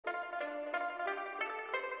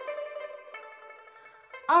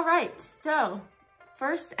All right, so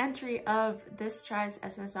first entry of this try's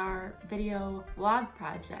SSR video vlog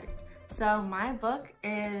project. So my book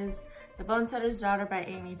is The Bonesetter's Daughter by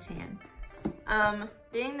Amy Tan.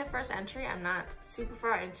 Being the first entry, I'm not super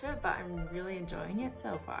far into it, but I'm really enjoying it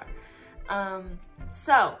so far.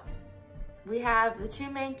 So we have the two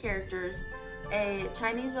main characters, a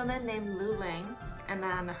Chinese woman named Lu Ling, and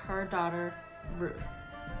then her daughter, Ruth.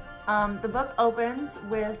 The book opens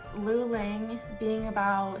with Lu Ling being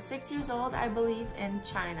about 6 years old, I believe, in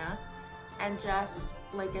China, and just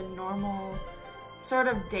like a normal sort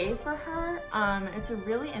of day for her. It's a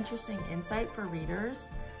really interesting insight for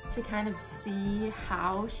readers to kind of see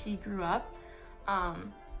how she grew up.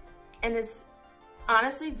 And it's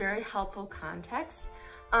honestly very helpful context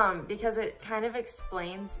because it kind of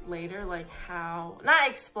explains later, like how, not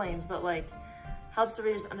explains, but like helps the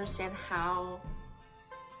readers understand how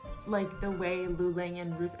like the way Lu Ling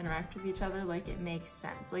and Ruth interact with each other, like it makes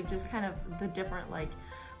sense. Like just kind of the different like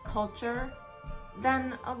culture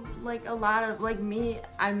than a lot of like me.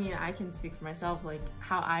 I mean, I can speak for myself, like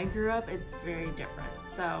how I grew up, it's very different.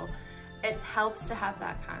 So it helps to have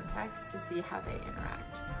that context to see how they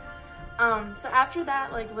interact. So after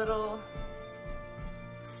that like little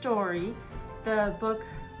story, the book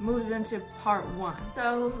moves into part one.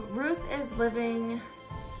 So Ruth is living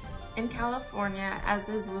in California, as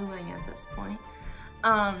is Lu Ling at this point.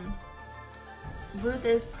 Ruth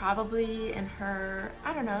is probably in her,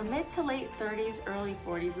 I don't know, mid to late 30s, early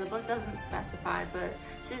 40s. The book doesn't specify, but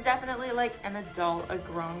she's definitely like an adult, a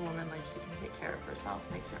grown woman, like she can take care of herself,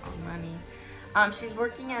 makes her own money. She's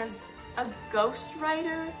working as a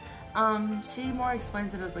ghostwriter. She more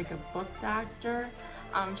explains it as like a book doctor.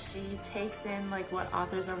 She takes in like what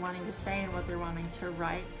authors are wanting to say and what they're wanting to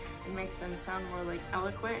write and makes them sound more like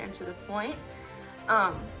eloquent and to the point.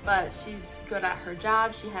 But she's good at her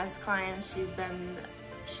job. She has clients.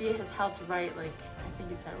 She has helped write like, I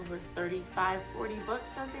think it's at over 35, 40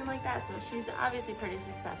 books, something like that. So she's obviously pretty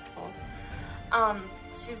successful.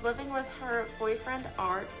 She's living with her boyfriend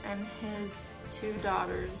Art and his two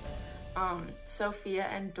daughters, Sophia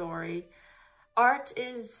and Dory. Art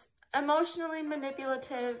is emotionally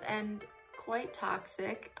manipulative and quite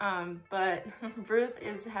toxic, but Ruth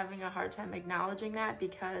is having a hard time acknowledging that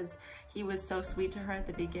because he was so sweet to her at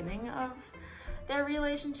the beginning of their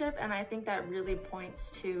relationship, and I think that really points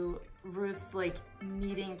to Ruth's like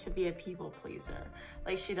needing to be a people pleaser.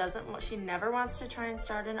 Like she never wants to try and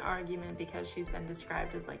start an argument because she's been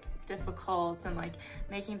described as like difficult and like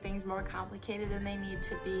making things more complicated than they need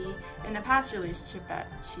to be in a past relationship that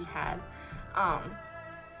she had.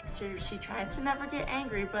 So she tries to never get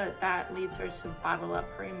angry, but that leads her to bottle up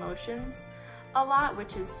her emotions a lot,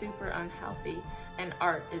 which is super unhealthy, and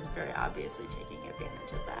Art is very obviously taking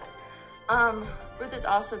advantage of that. Ruth is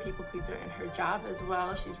also a people pleaser in her job as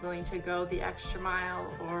well. She's willing to go the extra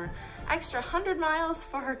mile or extra 100 miles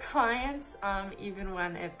for her clients, even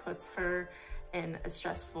when it puts her in a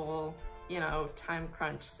stressful, you know, time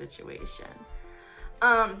crunch situation.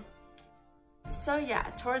 So yeah,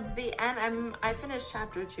 towards the end, I finished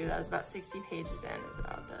chapter 2. That was about 60 pages in. It's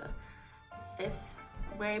about the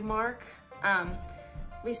 5th way mark.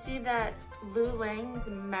 We see that Lu Ling's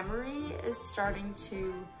memory is starting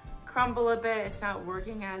to crumble a bit. It's not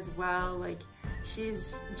working as well. Like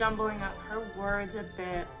she's jumbling up her words a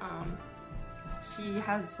bit. She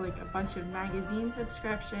has like a bunch of magazine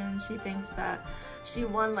subscriptions. She thinks that she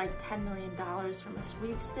won like $10 million from a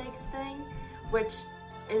sweepstakes thing, which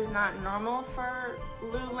is not normal for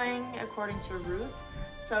Lu Ling, according to Ruth.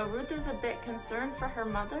 So Ruth is a bit concerned for her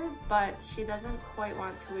mother, but she doesn't quite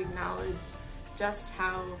want to acknowledge just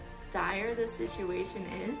how dire the situation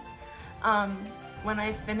is. When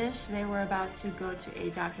I finished, they were about to go to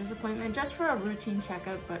a doctor's appointment just for a routine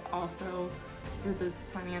checkup, but also Ruth was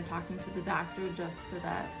planning on talking to the doctor just so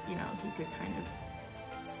that, you know, he could kind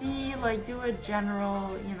of see, like do a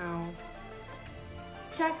general, you know,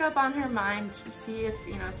 check up on her mind, see if,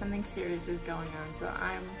 you know, something serious is going on. So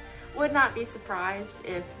I would not be surprised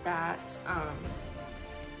if that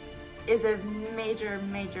is a major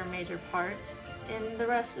part in the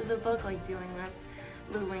rest of the book, like dealing with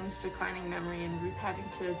Lu Ling's declining memory and Ruth having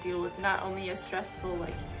to deal with not only a stressful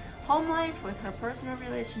like home life with her personal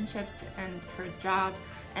relationships and her job,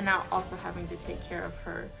 and now also having to take care of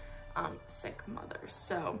her sick mother.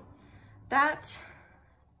 So that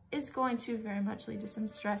is going to very much lead to some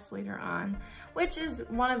stress later on, which is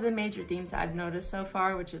one of the major themes that I've noticed so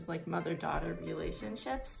far, which is like mother-daughter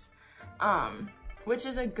relationships, which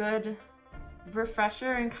is a good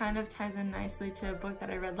refresher and kind of ties in nicely to a book that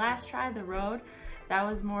I read last try, The Road. That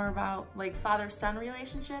was more about like father-son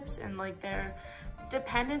relationships and like their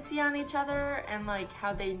dependency on each other and like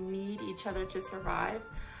how they need each other to survive.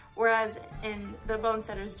 Whereas in the Bone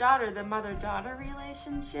Setter's Daughter, the mother-daughter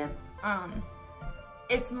relationship,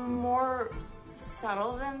 it's more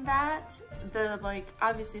subtle than that. The like,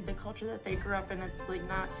 obviously the culture that they grew up in, it's like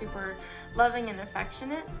not super loving and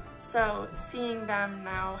affectionate. So seeing them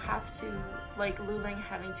now have to, like Lu Ling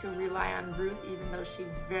having to rely on Ruth even though she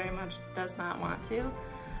very much does not want to,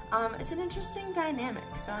 it's an interesting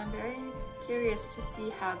dynamic. So I'm very curious to see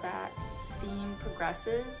how that theme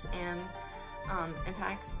progresses and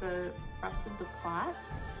impacts the rest of the plot.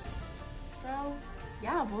 So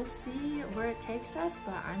yeah, we'll see where it takes us,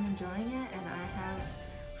 but I'm enjoying it and I have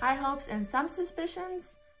high hopes and some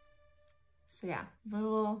suspicions. So yeah, we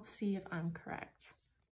will see if I'm correct.